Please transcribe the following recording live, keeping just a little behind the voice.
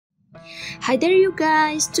Hi there you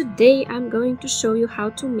guys! Today I'm going to show you how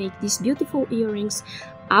to make these beautiful earrings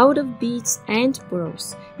out of beads and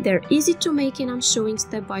pearls. They're easy to make and I'm showing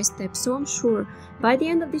step by step, so I'm sure by the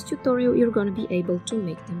end of this tutorial you're going to be able to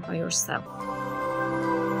make them by yourself.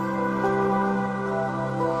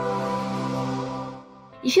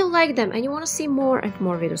 If you like them and you want to see more and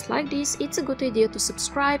more videos like this, it's a good idea to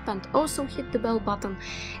subscribe and also hit the bell button,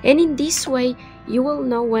 and in this way you will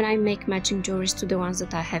know when I make matching jewelries to the ones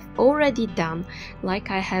that I have already done. Like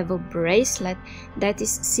I have a bracelet that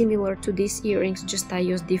is similar to these earrings, just I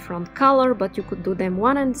use different color, but you could do them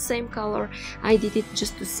one and the same color. I did it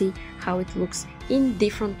just to see how it looks in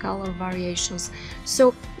different color variations.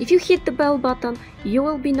 So if you hit the bell button, you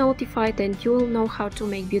will be notified and you will know how to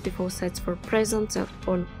make beautiful sets for presents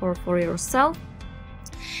or for yourself.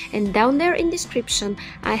 And down there in description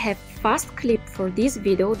I have fast clip for this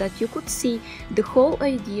video that you could see the whole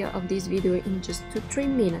idea of this video in just 2-3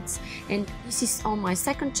 minutes. And this is on my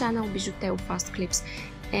second channel, BijuTeo Fast Clips,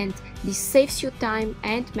 and this saves you time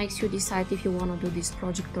and makes you decide if you want to do this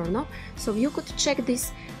project or not. So you could check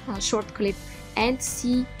this short clip and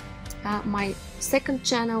see my second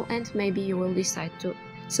channel, and maybe you will decide to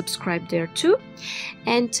subscribe there too.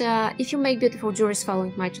 And if you make beautiful jewelries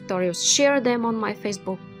following my tutorials, share them on my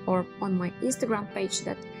Facebook or on my Instagram page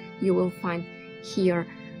that you will find here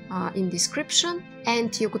in description.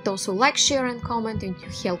 And you could also like, share and comment, and you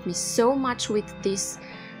help me so much with these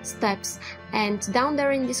steps. And down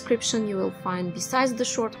there in description you will find, besides the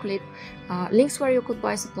short clip, links where you could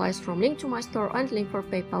buy supplies from, link to my store and link for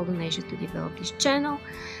PayPal donation to develop this channel.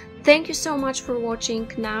 Thank you so much for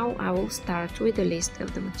watching. Now I will start with the list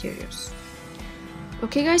of the materials.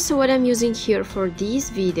 Okay guys, so what I'm using here for this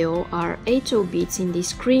video are 8/0 beads in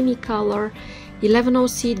this creamy color, 11/0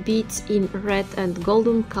 seed beads in red and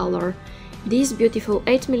golden color, these beautiful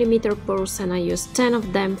 8mm pearls, and I use 10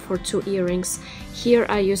 of them for 2 earrings. Here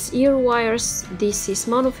I use ear wires. This is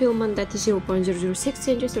monofilament, that is 0.006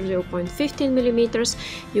 inches or 0.15mm.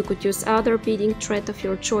 You could use other beading thread of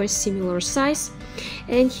your choice, similar size.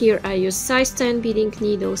 And here I use size 10 beading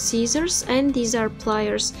needle, scissors, and these are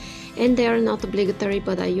pliers, and they are not obligatory,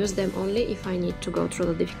 but I use them only if I need to go through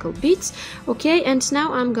the difficult beads. Okay, and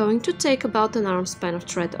now I'm going to take about an arm span of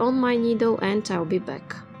thread on my needle and I'll be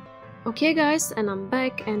back. Okay guys, and I'm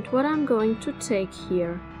back, and what I'm going to take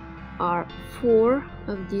here are 4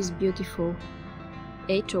 of these beautiful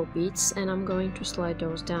 8/0 beads, and I'm going to slide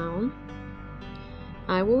those down.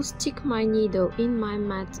 I will stick my needle in my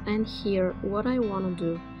mat, and here what I want to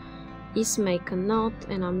do is make a knot,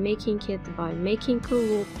 and I'm making it by making a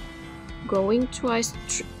loop, going twice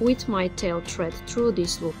with my tail thread through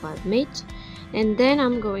this loop I've made, and then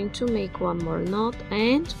I'm going to make one more knot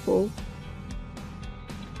and pull.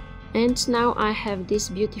 And now I have this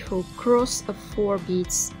beautiful cross of 4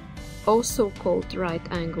 beads, also called right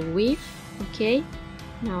angle weave. Okay,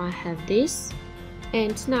 now I have this,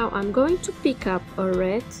 and now I'm going to pick up a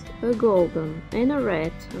red, a golden and a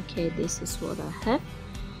red. Okay, this is what I have.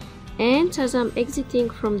 And as I'm exiting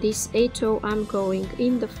from this 8/0, I'm going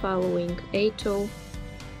in the following 8/0.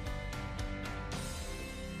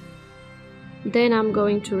 Then I'm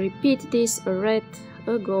going to repeat this, a red,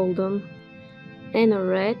 a golden and a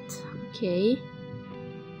red. Okay,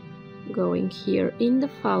 going here in the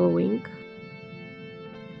following,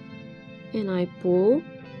 and I pull,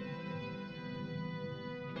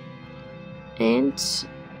 and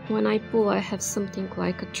when I pull I have something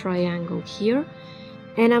like a triangle here,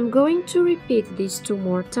 and I'm going to repeat this 2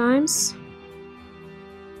 more times.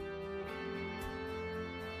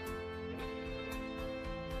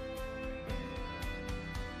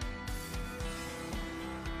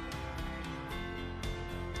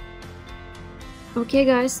 Okay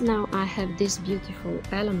guys, now I have this beautiful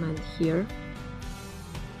element here,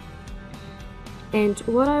 and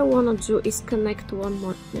what I want to do is connect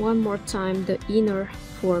one more time the inner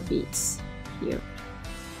 4 beads here.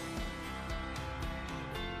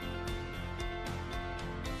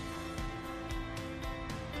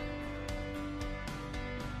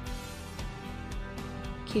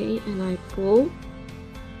 Okay, and I pull.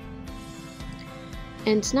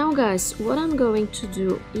 And now guys, what I'm going to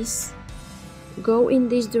do is go in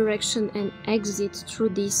this direction and exit through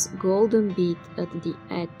this golden bead at the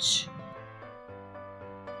edge.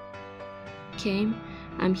 Okay,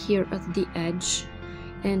 I'm here at the edge,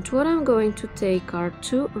 and what I'm going to take are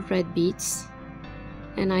 2 red beads,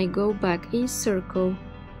 and I go back in circle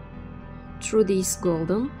through this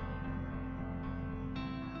golden,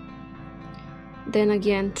 then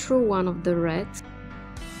again through one of the red.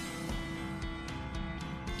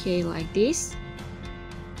 Okay, like this.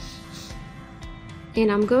 And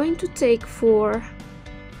I'm going to take 4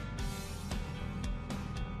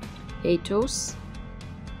 8 toes.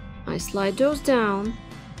 I slide those down,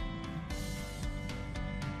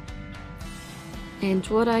 and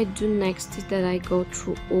what I do next is that I go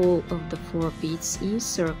through all of the 4 beads in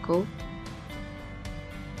circle,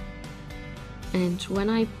 and when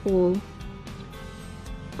I pull,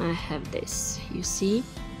 I have this, you see.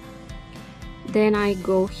 Then I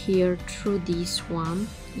go here through this one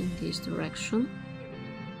in this direction,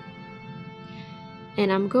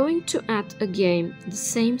 and I'm going to add again the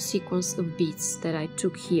same sequence of beads that I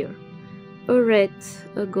took here: a red,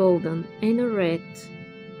 a golden, and a red.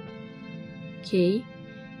 Okay,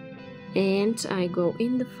 and I go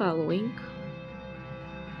in the following: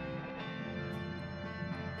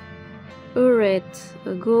 a red,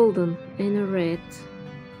 a golden, and a red.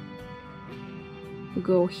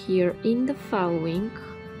 Go here in the following,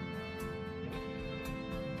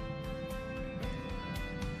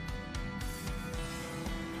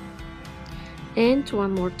 and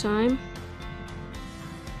one more time,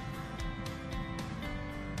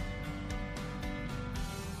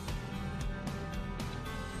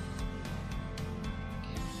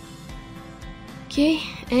 okay.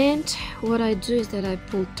 And what I do is that I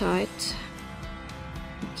pull tight,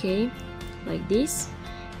 okay, like this.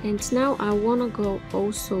 And now I want to go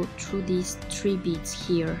also through these 3 beads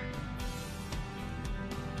here.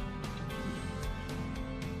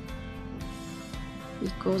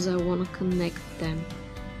 Because I want to connect them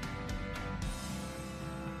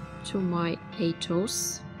to my 8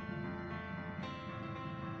 toes.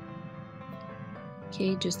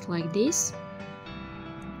 Okay, just like this.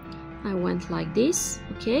 I went like this,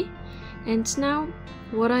 okay. And now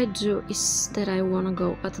what I do is that I want to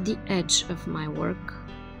go at the edge of my work,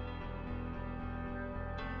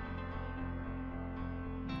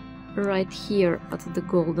 right here at the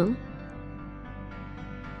golden,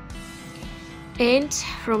 and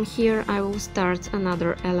from here I will start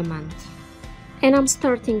another element. And I'm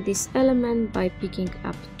starting this element by picking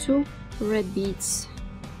up 2 red beads,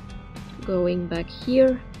 going back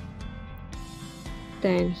here,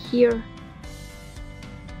 then here,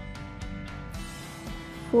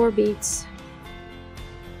 4 beads,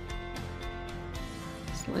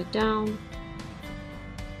 slide down,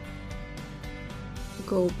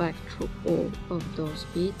 go back through all of those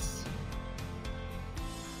beads,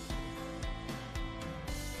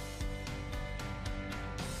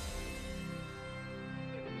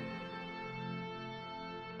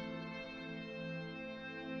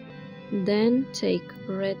 then take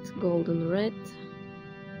red, golden, red,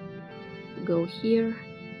 go here,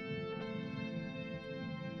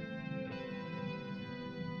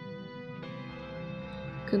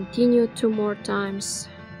 continue 2 more times,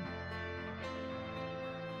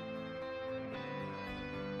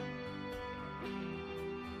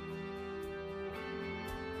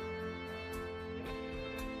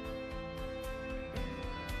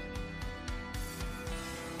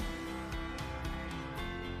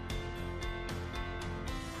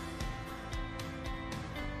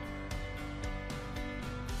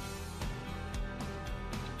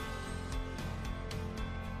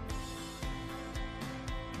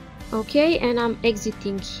 okay. And I'm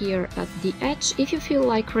exiting here at the edge. If you feel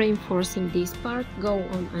like reinforcing this part, go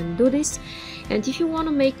on and do this. And if you want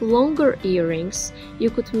to make longer earrings, you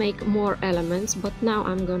could make more elements, but now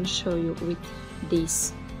I'm going to show you with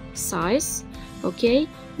this size. Okay,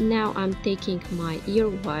 now I'm taking my ear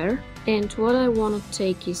wire, and what I want to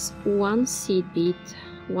take is 1 seed bead,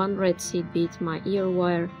 1 red seed bead, my ear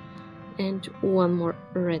wire, and 1 more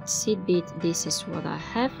red seed bead. This is what I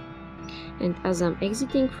have. And as I'm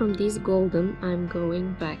exiting from this golden, I'm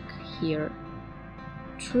going back here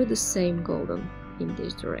through the same golden in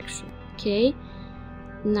this direction. Okay,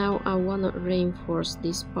 now I want to reinforce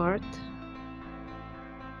this part.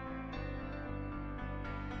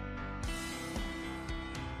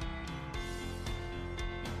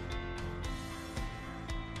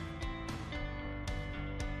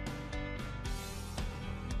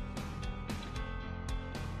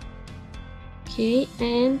 Okay,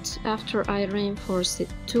 and after I reinforce it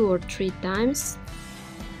 2 or 3 times,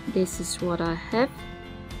 this is what I have.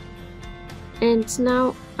 And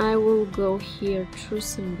now I will go here through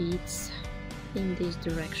some beads in this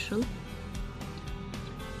direction,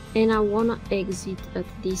 and I want to exit at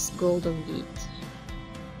this golden bead.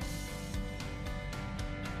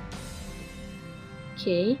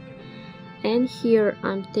 Okay, and here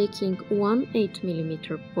I'm taking 1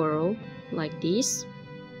 8mm pearl like this,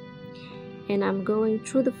 and I'm going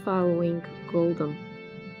through the following golden.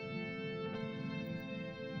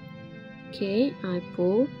 Okay, I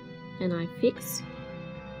pull and I fix.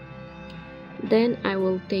 Then I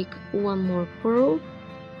will take 1 more pearl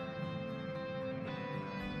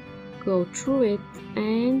go through it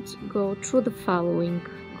and go through the following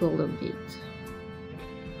golden bead.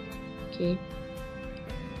 Okay,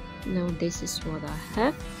 now this is what I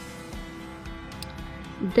have.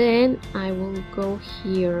 Then I will go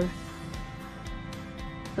here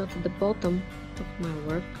at the bottom of my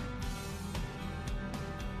work.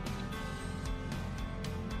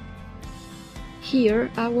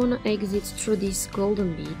 Here I want to exit through this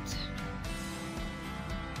golden bead.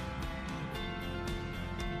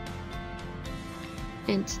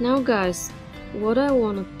 And now guys, what I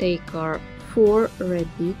want to take are 4 red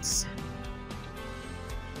beads.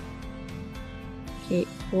 Okay,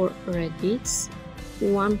 4 red beads,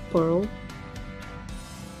 1 pearl,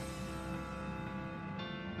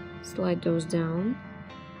 slide those down,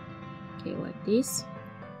 okay, like this,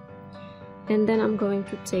 and then I'm going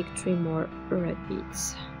to take 3 more red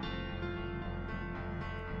beads,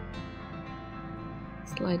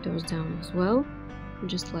 slide those down as well,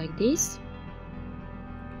 just like this.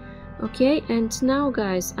 Okay, and now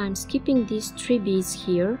guys, I'm skipping these 3 beads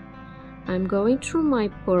here. I'm going through my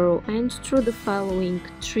pearl and through the following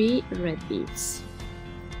 3 red beads.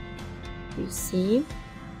 You see,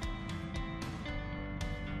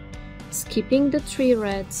 skipping the 3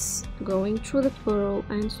 reds, going through the pearl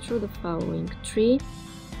and through the following 3,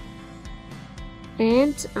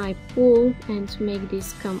 and I pull and make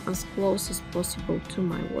this come as close as possible to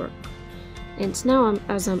my work. And now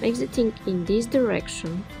as I'm exiting in this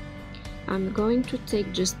direction, I'm going to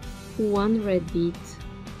take just 1 red bead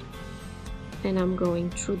and I'm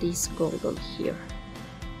going through this golden here.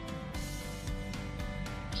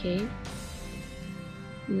 Okay,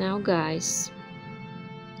 now guys,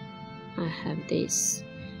 I have this,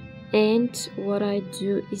 and what I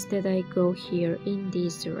do is that I go here in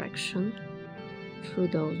this direction through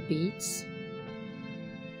those beads,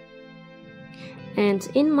 and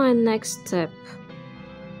in my next step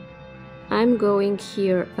I'm going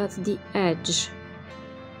here at the edge,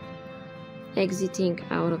 exiting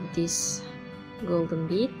out of this golden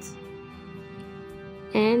bead,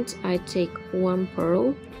 and I take 1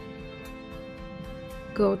 pearl,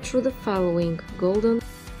 go through the following golden,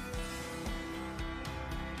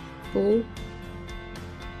 pull,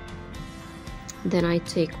 then I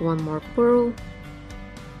take 1 more pearl,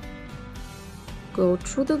 go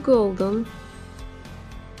through the golden,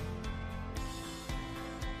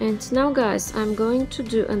 and now guys, I'm going to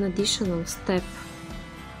do an additional step.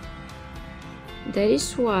 That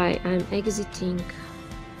is why I'm exiting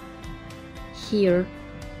here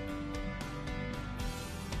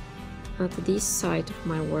at this side of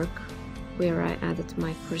my work where I added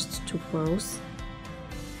my first 2 pearls.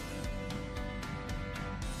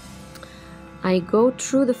 I go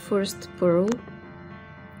through the first pearl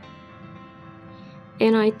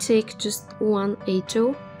and I take just 1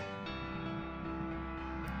 8/0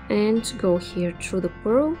 and go here through the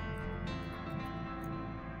pearl.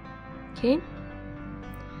 Okay,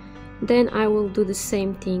 then I will do the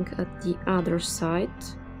same thing at the other side.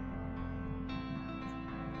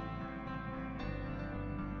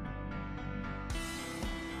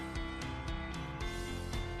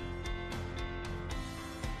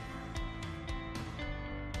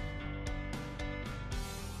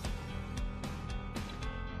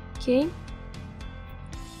 Okay,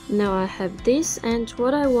 now I have this, and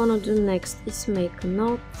what I want to do next is make a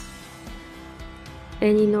knot,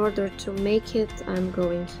 and in order to make it I'm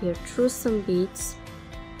going here through some beads,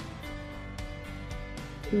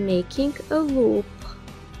 making a loop,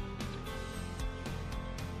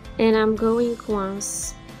 and I'm going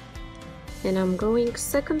once and I'm going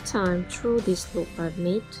second time through this loop I've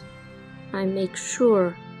made. I make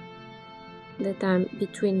sure that I'm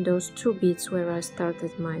between those 2 beads where I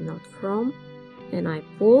started my knot from, and I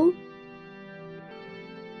pull,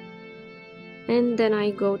 and then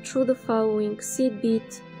I go through the following seed bead,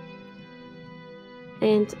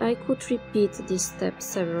 and I could repeat this step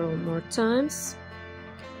several more times,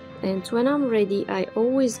 and when I'm ready I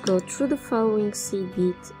always go through the following seed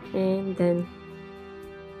bead and then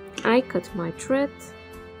I cut my thread,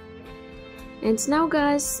 and now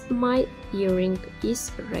guys, my earring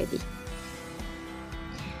is ready.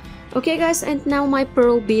 Okay guys, and now my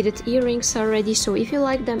pearl beaded earrings are ready, so if you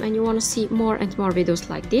like them and you want to see more and more videos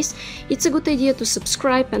like this, it's a good idea to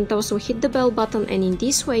subscribe and also hit the bell button, and in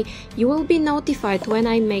this way you will be notified when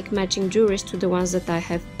I make matching jewelries to the ones that I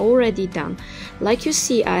have already done. Like you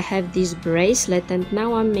see, I have this bracelet and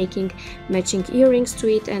now I'm making matching earrings to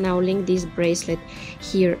it, and I'll link this bracelet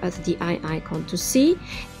here at the eye icon to see.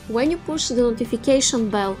 When you push the notification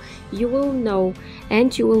bell, you will know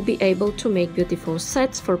and you will be able to make beautiful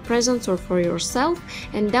sets for presents or for yourself.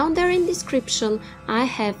 And down there in description I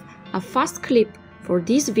have a fast clip for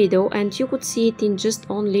this video, and you could see it in just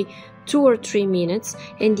only 2 or 3 minutes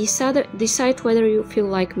and decide whether you feel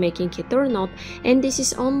like making it or not. And this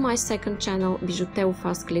is on my second channel, BijuTeo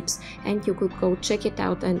Fast Clips, and you could go check it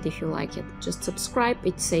out, and if you like it, just subscribe.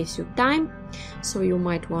 It saves you time, so you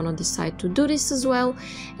might want to decide to do this as well.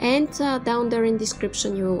 And down there in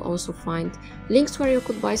description you will also find links where you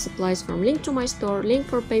could buy supplies from, link to my store, link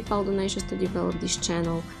for PayPal donations to develop this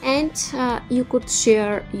channel, and you could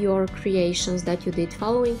share your creations that you did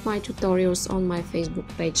following my tutorials on my Facebook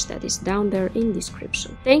page that is down there in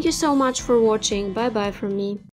description. Thank you so much for watching. Bye bye from me.